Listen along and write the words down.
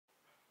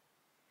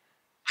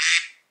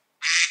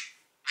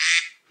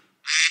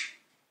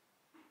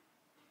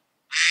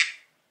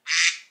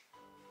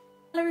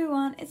Hello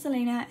everyone, it's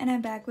Elena and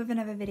I'm back with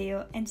another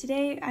video, and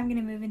today I'm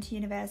gonna move into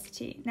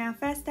university. Now,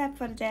 first step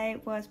for the day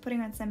was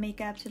putting on some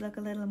makeup to look a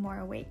little more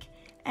awake.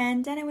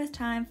 And then it was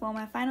time for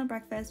my final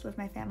breakfast with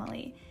my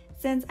family.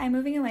 Since I'm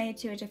moving away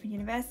to a different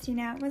university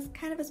now, it was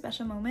kind of a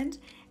special moment.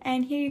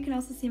 And here you can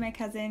also see my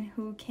cousin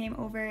who came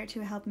over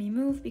to help me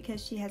move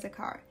because she has a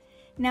car.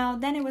 Now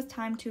then it was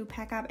time to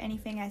pack up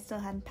anything I still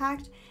hadn't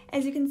packed.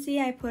 As you can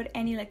see, I put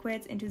any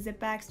liquids into zip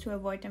bags to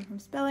avoid them from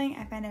spilling.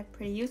 I find that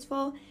pretty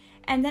useful.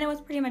 And then it was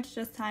pretty much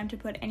just time to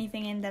put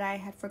anything in that I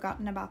had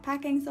forgotten about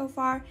packing so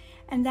far,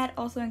 and that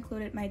also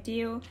included my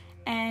deo.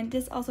 And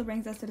this also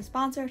brings us to the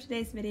sponsor of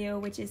today's video,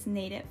 which is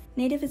Native.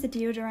 Native is a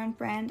deodorant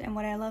brand, and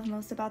what I love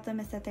most about them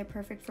is that they're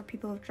perfect for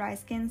people with dry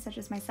skin such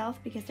as myself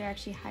because they're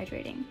actually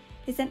hydrating.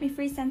 They sent me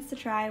 3 scents to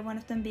try, one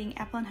of them being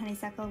apple and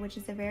honeysuckle, which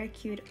is a very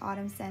cute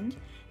autumn scent.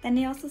 Then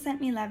they also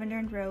sent me lavender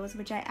and rose,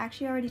 which I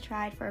actually already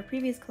tried for a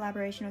previous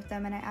collaboration with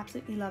them, and I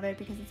absolutely love it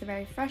because it's a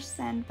very fresh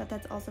scent, but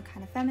that's also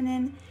kind of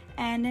feminine.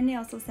 And then they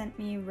also sent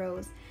me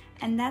rose,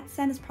 and that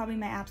scent is probably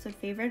my absolute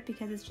favorite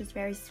because it's just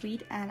very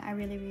sweet and I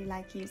really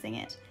like using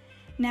it.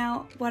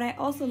 Now, what I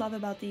also love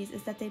about these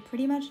is that they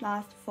pretty much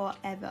last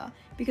forever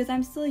because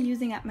I'm still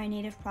using up my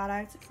Native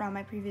products from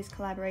my previous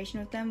collaboration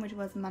with them, which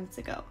was months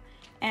ago.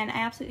 And I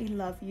absolutely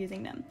love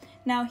using them.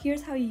 Now,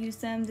 here's how you use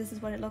them. This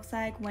is what it looks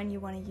like when you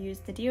want to use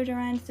the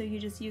deodorant. So you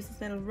just use this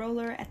little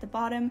roller at the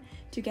bottom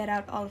to get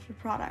out all of the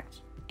product.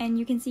 And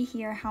you can see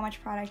here how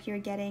much product you're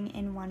getting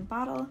in one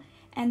bottle.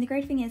 And the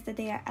great thing is that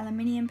they are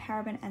aluminium,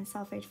 paraben, and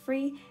sulfate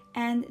free,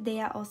 and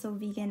they are also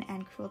vegan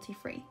and cruelty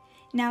free.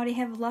 Now, they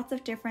have lots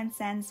of different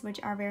scents which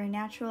are very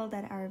natural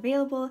that are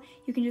available.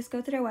 You can just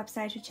go to their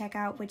website to check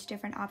out which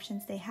different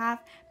options they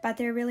have, but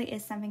there really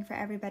is something for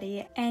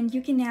everybody. And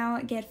you can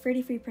now get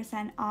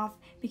 33% off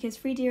because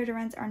free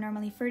deodorants are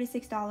normally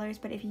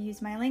 $36, but if you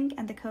use my link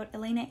and the code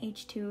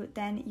ElenaH2,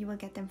 then you will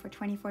get them for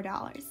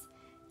 $24.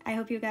 I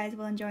hope you guys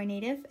will enjoy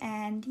Native,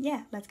 and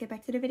yeah, let's get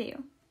back to the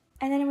video.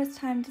 And then it was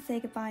time to say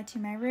goodbye to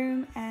my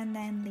room and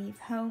then leave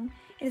home.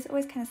 It is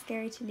always kind of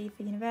scary to leave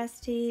for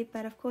university,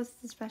 but of course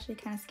it's especially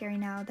kind of scary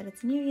now that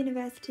it's a new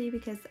university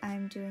because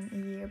I'm doing a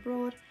year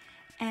abroad.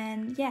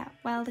 And yeah,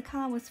 while the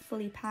car was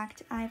fully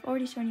packed, I've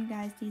already shown you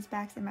guys these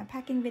bags in my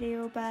packing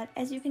video, but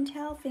as you can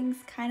tell, things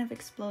kind of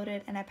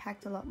exploded and I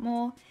packed a lot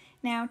more.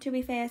 Now, to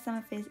be fair, some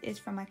of this is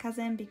from my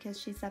cousin because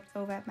she slept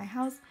over at my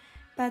house,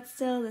 but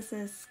still this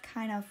is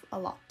kind of a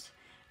lot.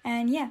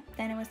 And yeah,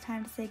 then it was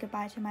time to say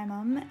goodbye to my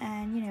mum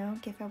and, you know,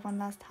 give her one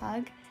last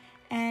hug.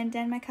 And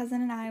then my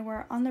cousin and I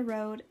were on the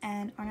road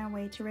and on our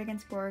way to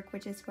Regensburg,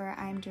 which is where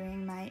I'm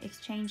doing my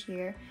exchange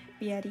year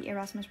via the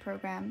Erasmus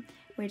program,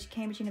 which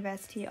Cambridge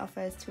University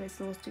offers to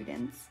its law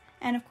students.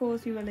 And of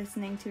course we were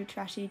listening to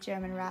trashy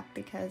German rap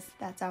because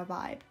that's our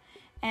vibe.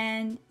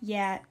 And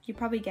yeah, you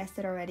probably guessed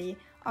it already.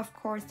 Of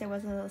course there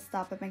was a little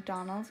stop at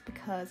McDonald's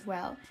because,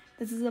 well,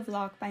 this is a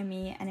vlog by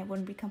me and it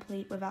wouldn't be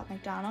complete without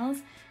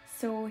McDonald's.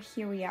 So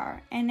here we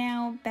are. And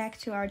now back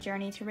to our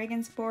journey to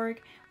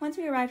Regensburg. Once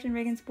we arrived in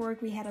Regensburg,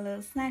 we had a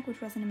little snack,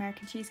 which was an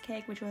American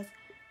cheesecake, which was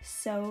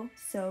so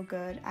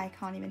good. I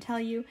can't even tell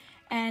you.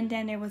 And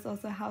then there was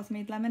also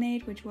house-made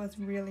lemonade, which was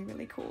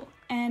really cool.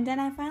 And then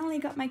I finally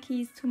got my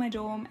keys to my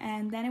dorm,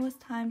 and then it was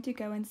time to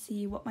go and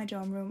see what my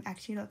dorm room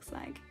actually looks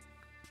like.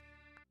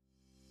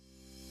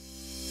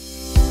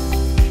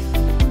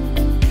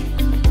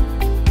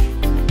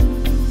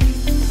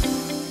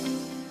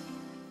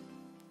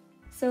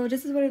 So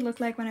this is what it looked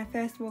like when I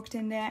first walked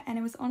in there, and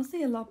it was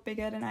honestly a lot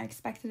bigger than I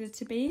expected it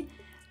to be.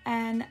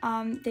 And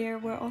there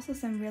were also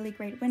some really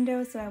great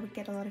windows, so I would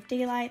get a lot of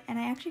daylight, and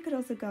I actually could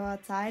also go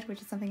outside,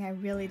 which is something I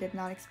really did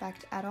not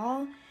expect at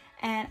all.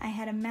 And I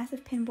had a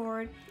massive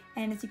pinboard,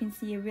 and as you can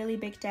see, a really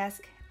big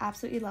desk.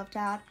 Absolutely loved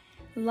that.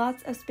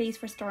 Lots of space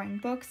for storing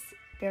books,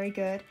 very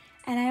good.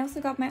 And I also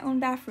got my own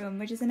bathroom,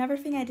 which is another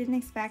thing I didn't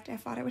expect. I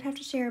thought I would have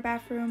to share a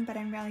bathroom, but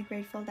I'm really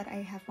grateful that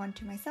I have one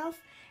to myself.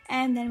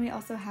 And then we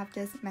also have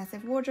this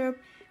massive wardrobe,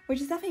 which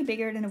is definitely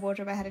bigger than the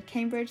wardrobe I had at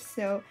Cambridge,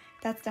 so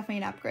that's definitely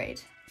an upgrade.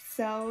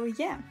 So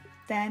yeah,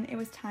 then it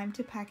was time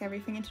to pack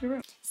everything into the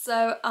room.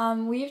 So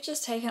we've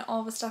just taken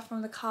all the stuff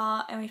from the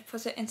car and we've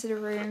put it into the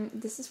room.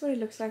 This is what it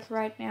looks like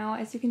right now.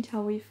 As you can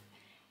tell, we've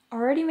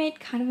already made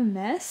kind of a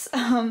mess,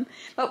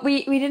 but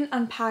we didn't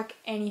unpack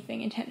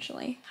anything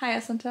intentionally. Hi,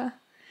 Asanta.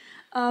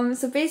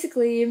 So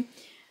basically,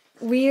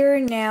 we're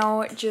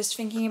now just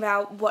thinking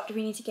about what do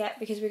we need to get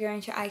because we're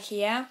going to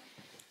IKEA.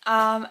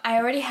 I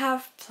already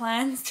have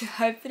plans to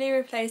hopefully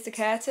replace the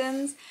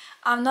curtains.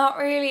 I'm not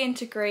really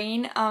into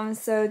green,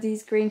 so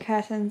these green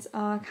curtains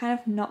are kind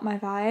of not my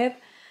vibe.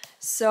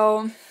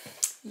 So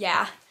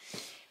yeah,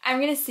 I'm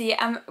gonna see.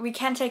 We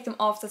can take them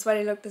off, that's why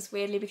they look this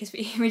weirdly because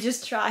we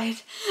just tried.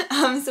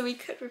 So we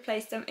could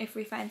replace them if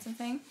we find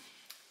something.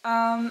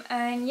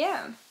 And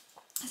yeah,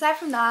 aside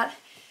from that,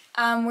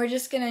 we're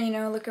just gonna, you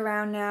know, look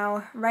around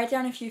now, write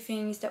down a few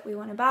things that we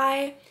want to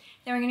buy.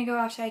 Then we're gonna go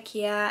off to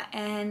IKEA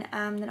and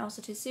then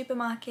also to the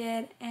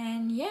supermarket,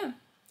 and yeah,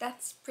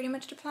 that's pretty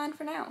much the plan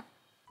for now.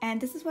 And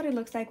this is what it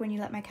looks like when you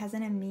let my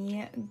cousin and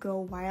me go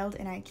wild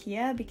in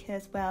IKEA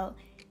because, well,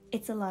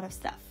 it's a lot of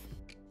stuff.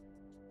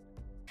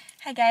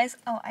 Hi guys.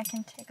 Oh, I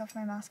can take off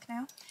my mask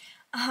now.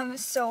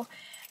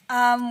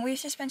 We've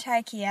just been to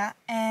IKEA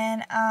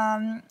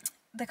and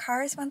the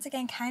car is once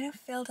again kind of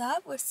filled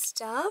up with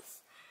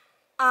stuff.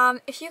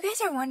 If you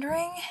guys are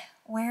wondering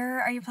where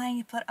are you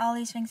planning to put all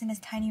these things in this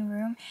tiny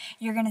room,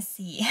 you're gonna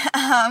see.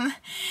 I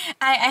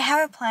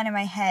have a plan in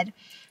my head.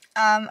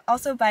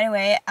 Also, by the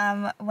way,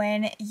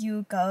 when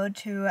you go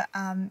to,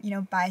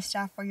 buy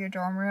stuff for your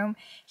dorm room,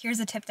 here's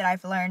a tip that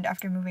I've learned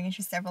after moving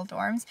into several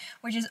dorms,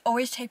 which is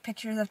always take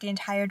pictures of the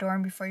entire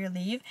dorm before you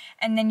leave,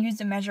 and then use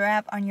the measure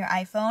app on your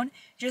iPhone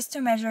just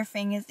to measure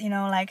things,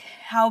 like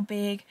how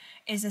big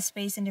is the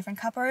space in different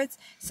cupboards,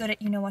 so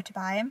that you know what to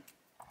buy,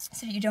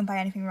 so that you don't buy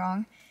anything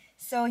wrong.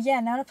 So yeah,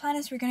 now the plan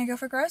is we're gonna go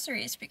for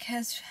groceries,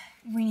 because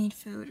we need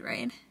food,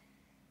 right?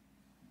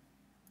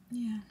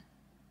 Yeah.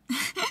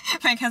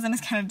 My cousin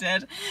is kind of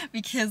dead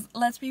because,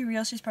 let's be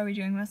real, she's probably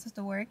doing most of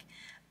the work,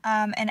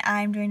 and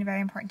I'm doing the very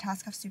important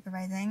task of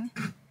supervising.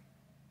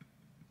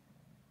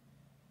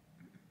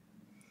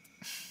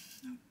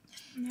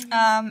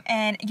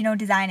 And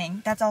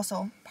designing, that's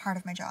also part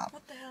of my job.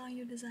 What the hell are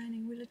you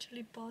designing? We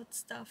literally bought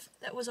stuff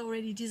that was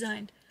already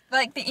designed.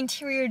 Like the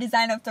interior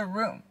design of the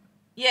room.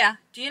 Yeah,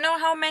 do you know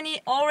how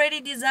many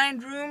already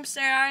designed rooms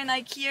there are in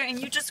IKEA, and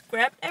you just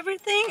grabbed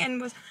everything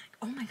and was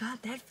oh my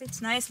god, that fits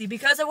nicely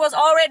because it was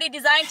already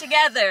designed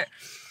together.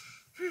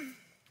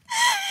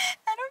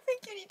 I don't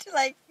think you need to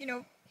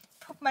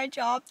put my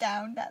job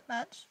down that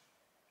much.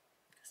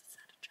 Because it's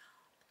not a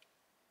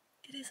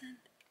job. It isn't.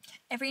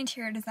 Every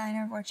interior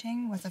designer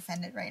watching was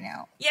offended right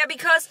now. Yeah,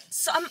 because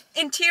some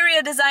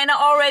interior designer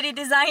already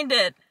designed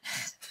it.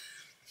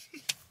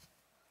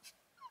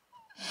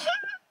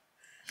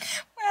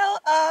 Well,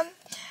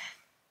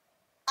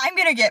 I'm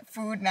gonna get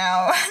food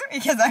now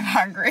because I'm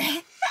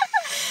hungry.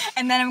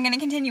 And then I'm gonna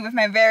continue with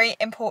my very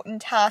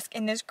important task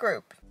in this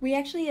group. We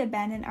actually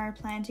abandoned our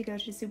plan to go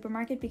to the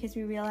supermarket because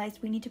we realized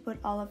we need to put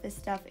all of this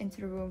stuff into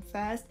the room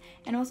first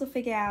and also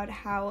figure out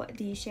how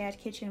the shared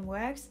kitchen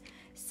works.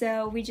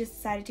 So we just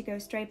decided to go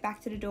straight back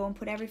to the dorm,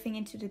 put everything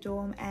into the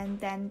dorm, and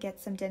then get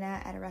some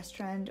dinner at a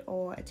restaurant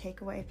or a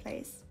takeaway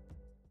place.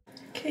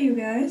 Okay, you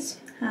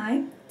guys,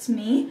 hi, it's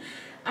me.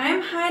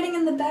 I'm hiding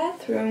in the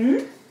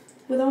bathroom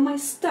with all my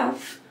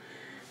stuff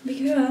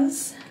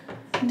because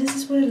this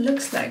is what it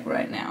looks like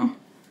right now.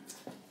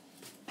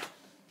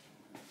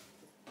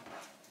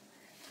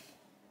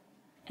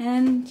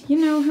 And you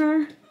know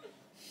her.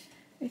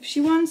 If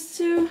she wants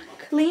to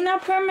clean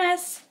up her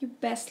mess, you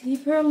best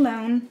leave her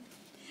alone.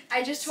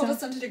 I just told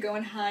us to go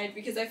and hide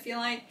because I feel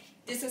like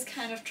this is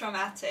kind of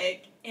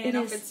traumatic in and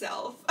of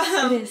itself.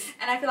 It is.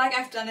 And I feel like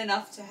I've done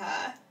enough to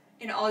her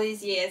in all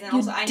these years, and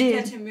also I need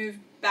her to move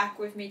back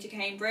with me to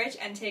Cambridge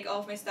and take all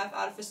of my stuff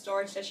out of the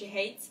storage that she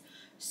hates.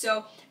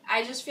 So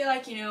I just feel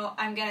like,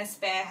 I'm gonna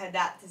spare her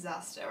that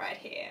disaster right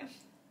here.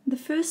 The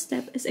first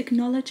step is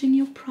acknowledging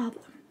your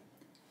problem.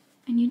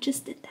 And you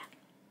just did that.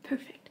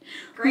 Perfect.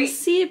 Great. We'll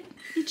see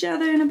each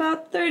other in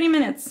about 30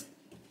 minutes.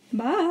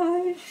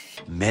 Bye.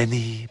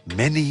 Many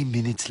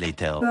minutes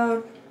later.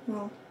 About,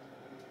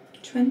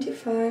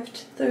 25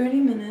 to 30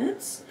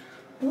 minutes.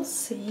 We'll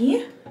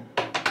see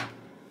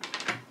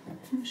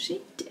how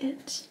she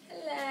did.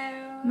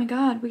 Hello. Oh my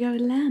god, we got a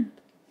lamp.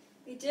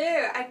 We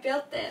do. I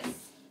built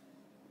this.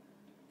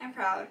 I'm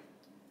proud.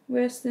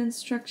 Where's the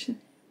instruction?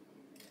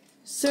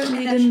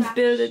 Certainly In the didn't trash.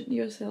 build it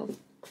yourself.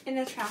 In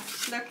the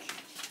trash. Look.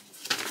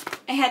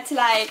 I had to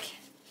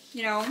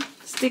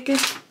Stick it.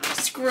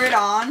 screw it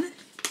on,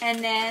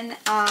 and then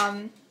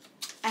I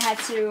had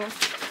to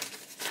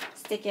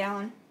stick it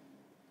on.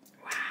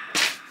 Wow.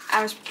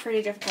 That was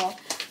pretty difficult.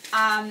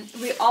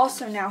 We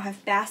also now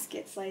have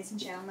baskets, ladies and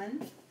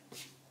gentlemen.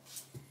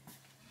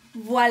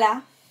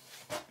 Voila.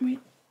 Wait.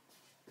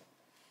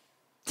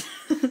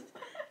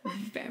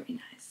 Very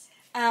nice.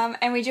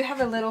 And we do have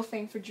a little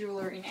thing for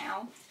jewelry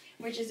now,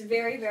 which is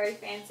very, very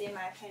fancy in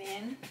my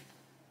opinion.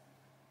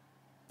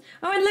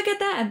 Oh, and look at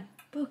that!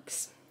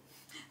 Books.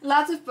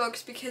 Lots of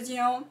books because,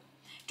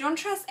 don't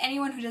trust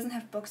anyone who doesn't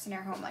have books in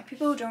their home. Like,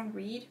 people who don't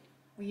read,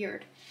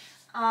 weird.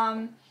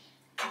 And,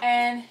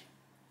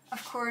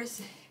 of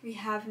course, we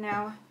have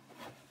now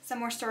some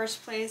more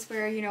storage place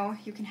where,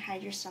 you can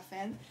hide your stuff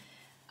in.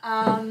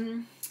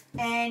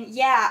 And,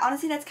 yeah,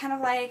 honestly, that's kind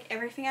of like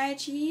everything I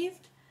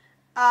achieved.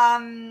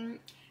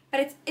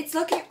 But it's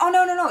looking... Oh,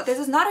 no, this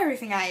is not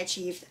everything I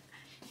achieved.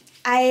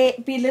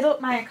 I belittled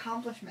my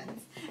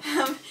accomplishments.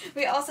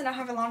 We also now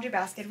have a laundry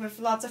basket with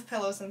lots of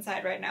pillows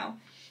inside right now.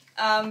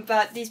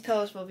 But these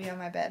pillows will be on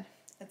my bed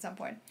at some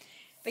point.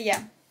 But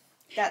yeah,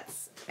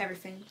 that's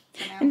everything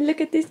for now. And look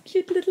at this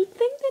cute little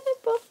thing that I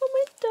bought for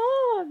my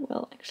dog.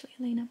 Well, actually,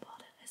 Elena bought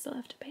it. I still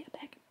have to pay her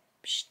back.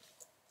 Psst.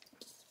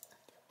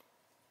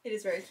 It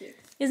is very cute.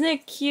 Isn't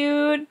it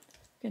cute?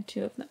 Got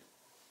two of them.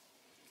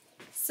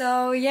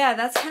 So yeah,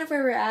 that's kind of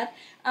where we're at.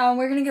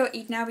 We're gonna go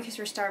eat now because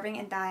we're starving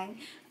and dying.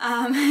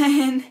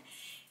 And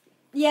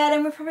yeah,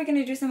 then we're probably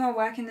gonna do some more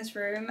work in this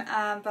room.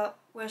 But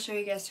we'll show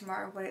you guys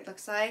tomorrow what it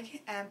looks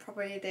like. And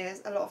probably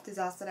there's a lot of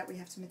disaster that we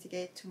have to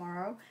mitigate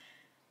tomorrow.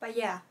 But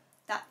yeah,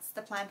 that's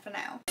the plan for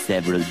now.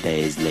 Several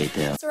days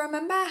later. So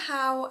remember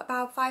how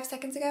about 5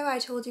 seconds ago I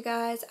told you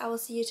guys I will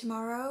see you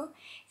tomorrow?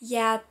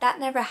 Yeah, that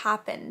never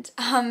happened.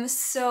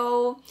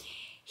 So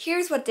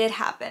here's what did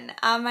happen.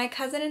 My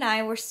cousin and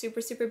I were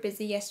super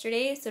busy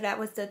yesterday, so that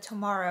was the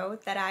tomorrow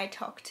that I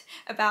talked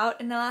about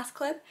in the last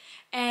clip.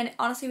 And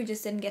honestly, we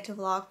just didn't get to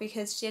vlog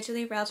because she had to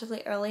leave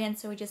relatively early, and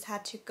so we just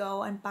had to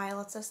go and buy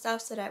lots of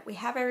stuff so that we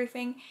have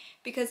everything,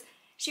 because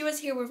she was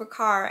here with a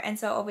car, and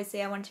so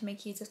obviously I wanted to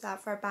make use of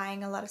that for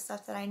buying a lot of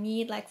stuff that I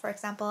need. Like, for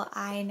example,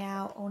 I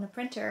now own a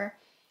printer.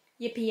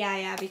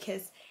 Yippee-yaya,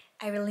 because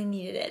I really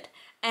needed it.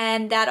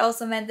 And that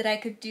also meant that I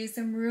could do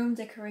some room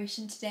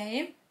decoration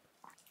today.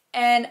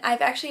 And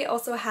I've actually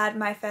also had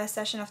my first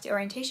session of the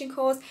orientation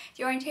course.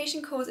 The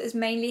orientation course is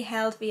mainly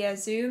held via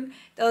Zoom,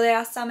 though there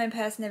are some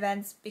in-person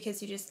events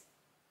because you just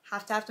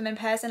have to have them in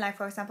person, like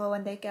for example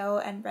when they go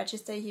and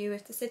register you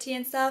with the city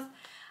and stuff.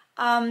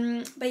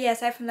 But yeah,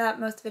 aside from that,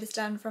 most of it is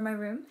done from my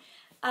room.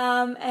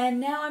 And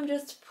now I'm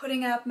just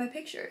putting up my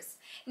pictures.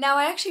 Now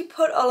I actually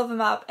put all of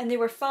them up and they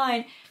were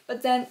fine,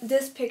 but then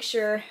this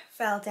picture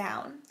fell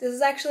down. This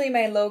is actually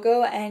my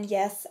logo, and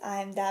yes,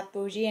 I'm that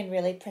bougie and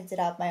really printed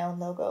out my own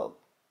logo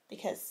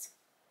because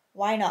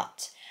why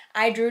not?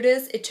 I drew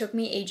this, it took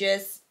me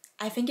ages.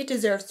 I think it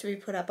deserves to be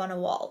put up on a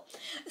wall.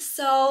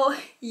 So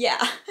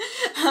yeah,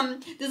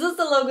 this is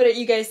the logo that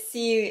you guys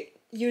see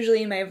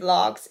usually in my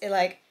vlogs. It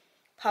like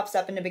pops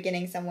up in the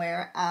beginning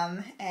somewhere,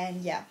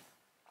 and yeah,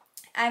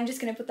 I'm just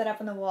gonna put that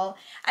up on the wall.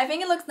 I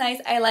think it looks nice,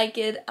 I like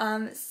it,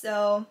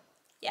 so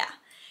yeah.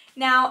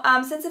 Now,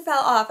 since it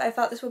fell off, I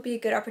thought this would be a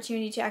good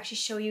opportunity to actually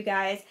show you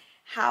guys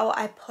how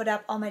I put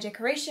up all my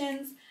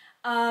decorations,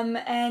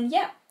 and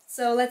yeah,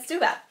 so let's do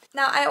that.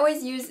 Now, I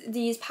always use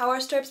these power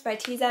strips by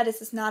Tisa.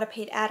 This is not a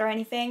paid ad or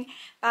anything,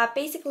 but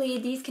basically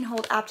these can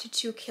hold up to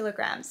 2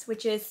 kilograms,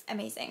 which is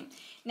amazing.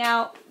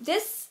 Now,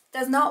 this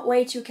does not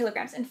weigh 2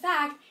 kilograms. In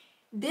fact,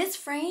 this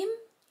frame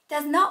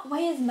does not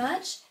weigh as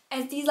much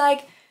as these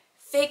like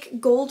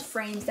thick gold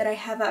frames that I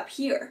have up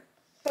here.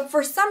 But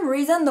for some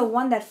reason, the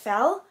one that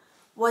fell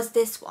was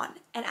this one,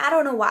 and I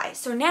don't know why.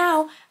 So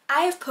now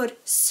I have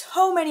put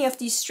so many of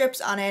these strips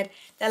on it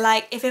that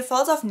like if it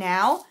falls off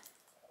now,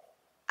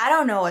 I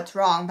don't know what's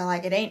wrong, but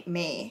like it ain't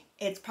me.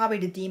 It's probably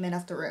the demon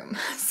of the room.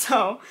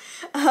 So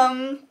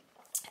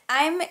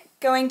I'm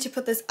going to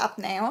put this up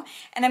now,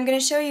 and I'm going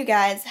to show you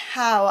guys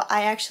how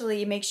I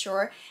actually make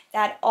sure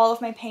that all of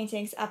my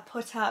paintings are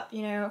put up,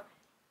 you know,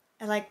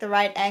 at like the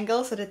right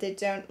angle so that they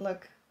don't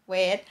look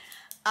weird.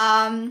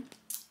 And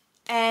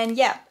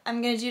yeah,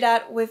 I'm going to do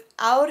that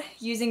without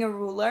using a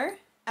ruler,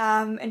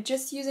 and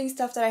just using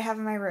stuff that I have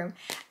in my room.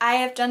 I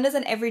have done this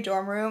in every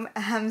dorm room,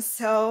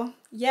 so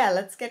yeah,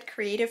 let's get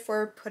creative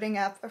for putting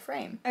up a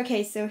frame.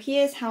 Okay, so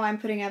here's how I'm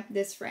putting up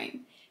this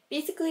frame.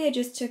 Basically, I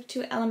just took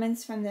 2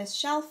 elements from this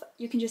shelf.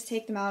 You can just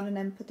take them out and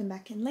then put them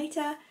back in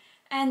later.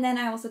 And then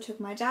I also took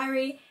my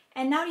diary.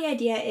 And now the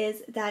idea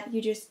is that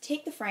you just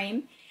take the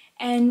frame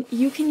and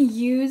you can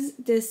use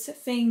this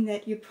thing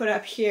that you put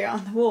up here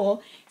on the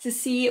wall to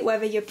see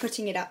whether you're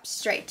putting it up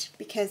straight,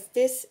 because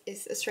this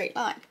is a straight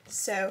line.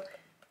 So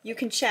you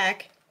can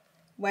check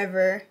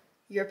whether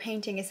your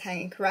painting is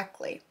hanging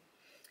correctly.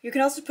 You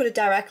can also put it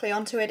directly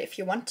onto it if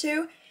you want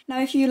to. Now,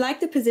 if you like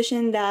the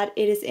position that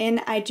it is in,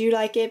 I do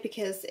like it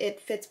because it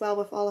fits well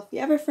with all of the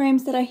other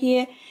frames that are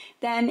here,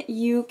 then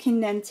you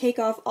can then take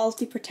off all of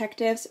the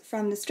protectives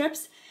from the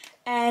strips,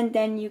 and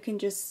then you can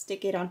just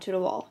stick it onto the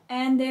wall.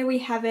 And there we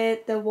have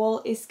it, the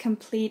wall is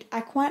complete.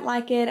 I quite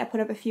like it. I put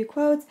up a few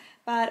quotes,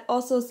 but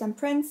also some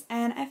prints,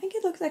 and I think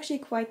it looks actually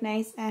quite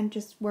nice and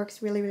just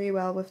works really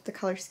well with the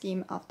color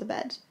scheme of the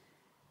bed.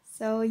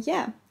 So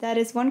yeah, that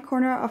is one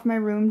corner of my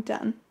room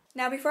done.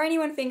 Now, before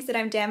anyone thinks that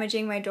I'm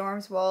damaging my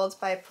dorm's walls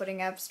by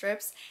putting up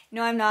strips,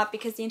 no, I'm not,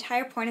 because the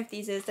entire point of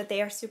these is that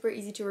they are super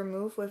easy to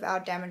remove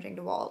without damaging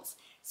the walls.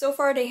 So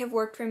far, they have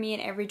worked for me in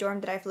every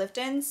dorm that I've lived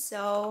in,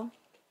 so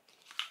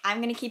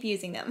I'm gonna keep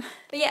using them.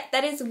 But yeah,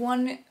 that is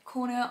one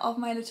corner of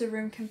my little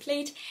room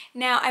complete.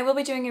 Now, I will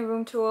be doing a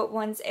room tour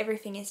once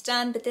everything is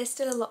done, but there's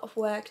still a lot of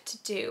work to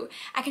do.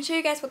 I can show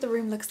you guys what the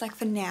room looks like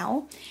for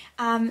now.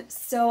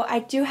 So I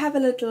do have a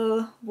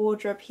little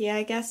wardrobe here,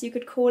 I guess you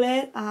could call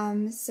it.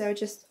 So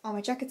just all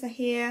my jackets are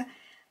here.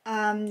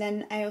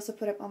 Then I also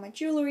put up all my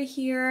jewelry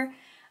here.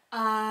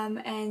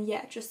 And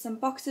yeah, just some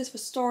boxes for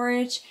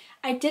storage.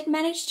 I did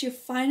manage to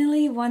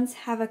finally once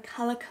have a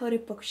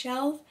color-coded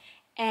bookshelf,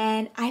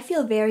 and I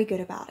feel very good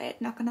about it,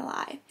 not gonna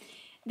lie.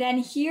 Then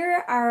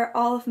here are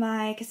all of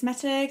my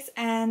cosmetics,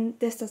 and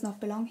this does not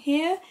belong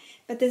here,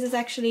 but this is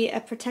actually a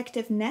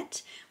protective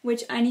net,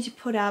 which I need to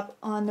put up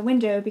on the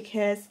window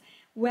because,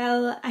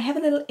 well, I have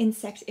a little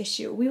insect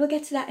issue. We will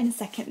get to that in a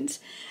second.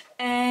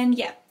 And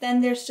yeah,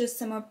 then there's just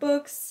some more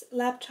books,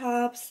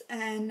 laptops,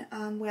 and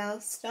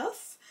well,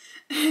 stuff,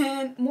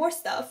 and more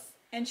stuff,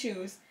 and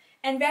shoes.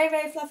 And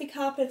very fluffy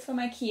carpets from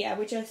IKEA,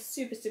 which are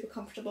super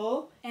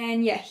comfortable.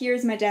 And yeah,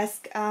 here's my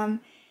desk.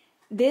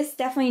 this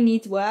definitely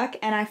needs work,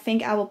 and I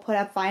think I will put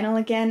up vinyl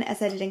again as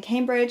I did in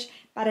Cambridge,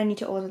 but I need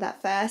to order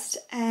that first.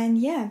 And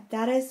yeah,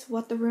 that is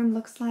what the room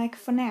looks like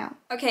for now.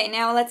 Okay,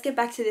 now let's get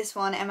back to this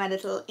one and my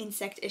little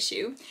insect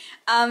issue.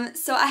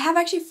 So I have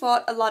actually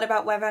thought a lot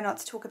about whether or not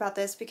to talk about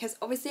this, because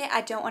obviously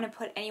I don't want to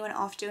put anyone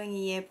off doing a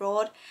year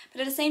abroad, but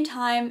at the same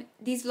time,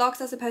 these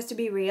vlogs are supposed to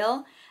be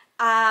real.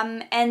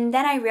 And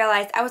then I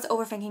realized I was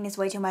overthinking this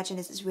way too much, and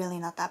this is really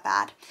not that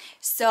bad.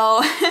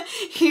 So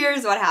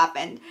here's what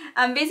happened.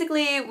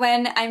 Basically,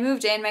 when I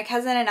moved in, my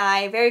cousin and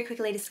I very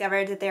quickly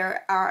discovered that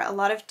there are a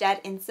lot of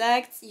dead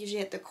insects,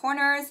 usually at the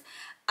corners.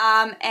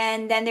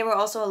 And then there were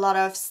also a lot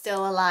of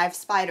still alive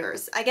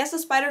spiders. I guess the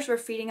spiders were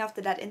feeding off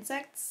the dead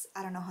insects.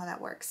 I don't know how that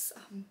works.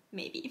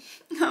 Maybe.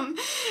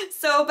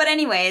 But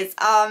anyways,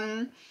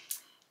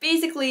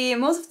 basically,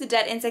 most of the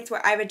dead insects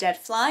were either dead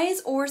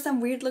flies or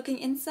some weird looking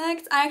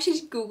insects. I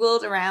actually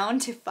googled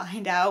around to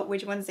find out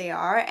which ones they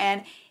are,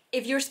 and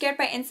if you're scared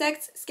by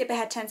insects, skip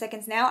ahead 10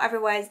 seconds now,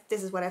 otherwise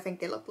this is what I think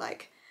they look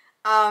like.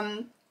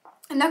 I'm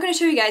not going to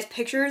show you guys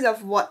pictures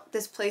of what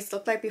this place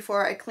looked like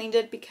before I cleaned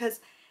it because,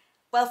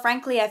 well,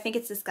 frankly, I think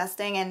it's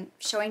disgusting, and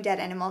showing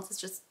dead animals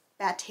is just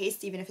bad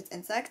taste even if it's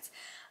insects.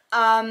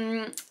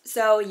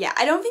 So yeah,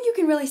 I don't think you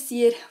can really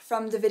see it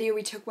from the video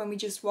we took when we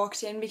just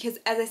walked in, because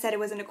as I said, it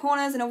was in the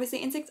corners, and obviously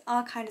insects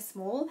are kind of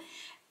small,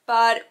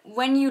 but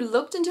when you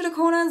looked into the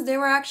corners, there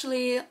were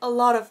actually a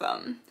lot of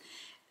them.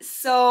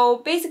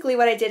 So basically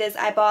what I did is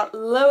I bought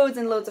loads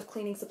and loads of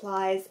cleaning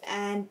supplies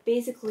and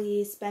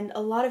basically spent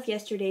a lot of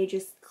yesterday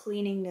just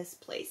cleaning this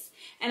place.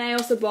 And I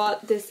also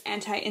bought this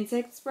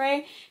anti-insect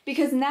spray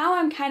because now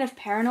I'm kind of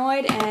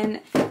paranoid, and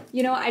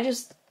you know, I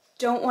just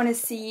don't want to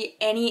see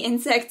any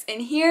insects in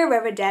here,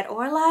 whether dead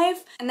or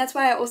alive. And that's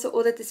why I also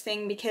ordered this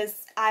thing,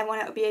 because I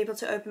want to be able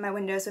to open my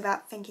windows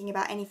without thinking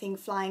about anything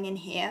flying in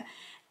here.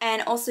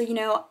 And also, you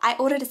know, I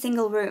ordered a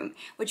single room,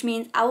 which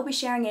means I will be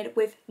sharing it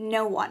with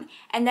no one.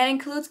 And that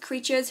includes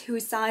creatures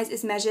whose size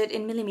is measured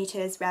in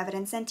millimeters rather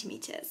than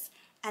centimeters.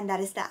 And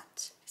that is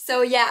that.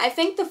 So yeah, I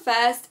think the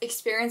first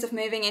experience of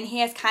moving in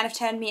here has kind of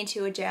turned me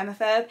into a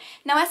germaphobe.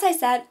 Now, as I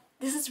said,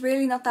 this is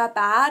really not that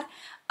bad.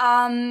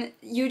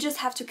 You just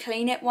have to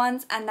clean it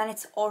once and then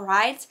it's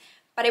alright.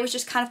 But it was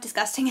just kind of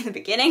disgusting in the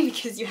beginning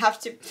because you have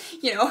to,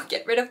 you know,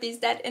 get rid of these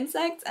dead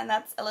insects, and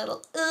that's a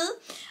little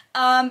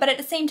but at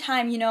the same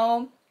time, you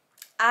know,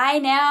 I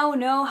now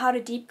know how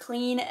to deep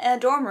clean a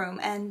dorm room,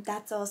 and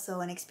that's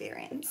also an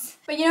experience.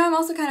 But you know, I'm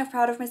also kind of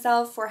proud of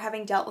myself for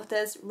having dealt with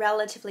this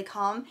relatively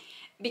calm,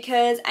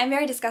 because I'm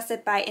very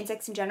disgusted by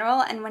insects in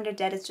general, and when they're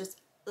dead it's just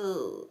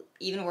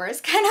even worse,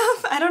 kind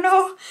of. I don't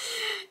know.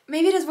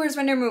 Maybe it is worse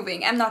when they're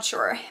moving. I'm not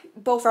sure.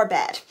 Both are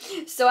bad.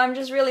 So I'm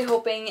just really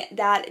hoping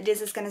that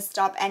this is gonna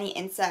stop any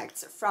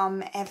insects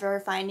from ever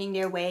finding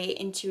their way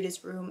into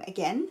this room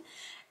again.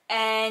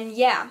 And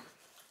yeah,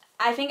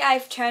 I think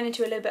I've turned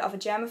into a little bit of a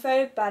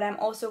germaphobe, but I'm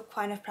also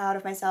kind of proud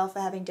of myself for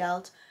having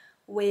dealt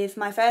with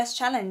my first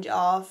challenge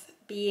of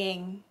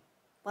being,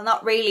 well,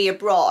 not really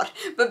abroad,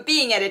 but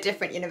being at a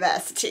different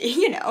university,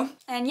 you know.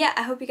 And yeah,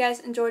 I hope you guys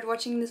enjoyed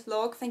watching this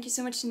vlog. Thank you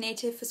so much to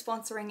Native for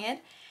sponsoring it.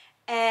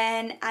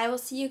 And I will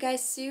see you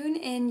guys soon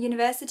in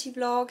university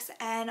vlogs,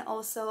 and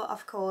also,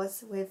 of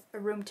course, with a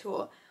room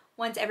tour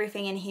once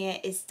everything in here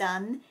is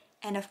done.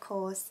 And of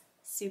course,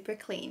 super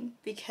clean,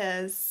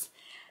 because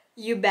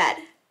you bet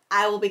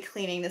I will be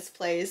cleaning this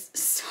place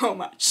so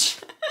much.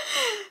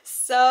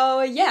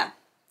 So yeah,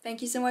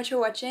 thank you so much for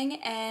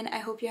watching, and I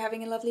hope you're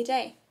having a lovely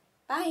day.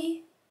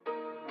 Bye!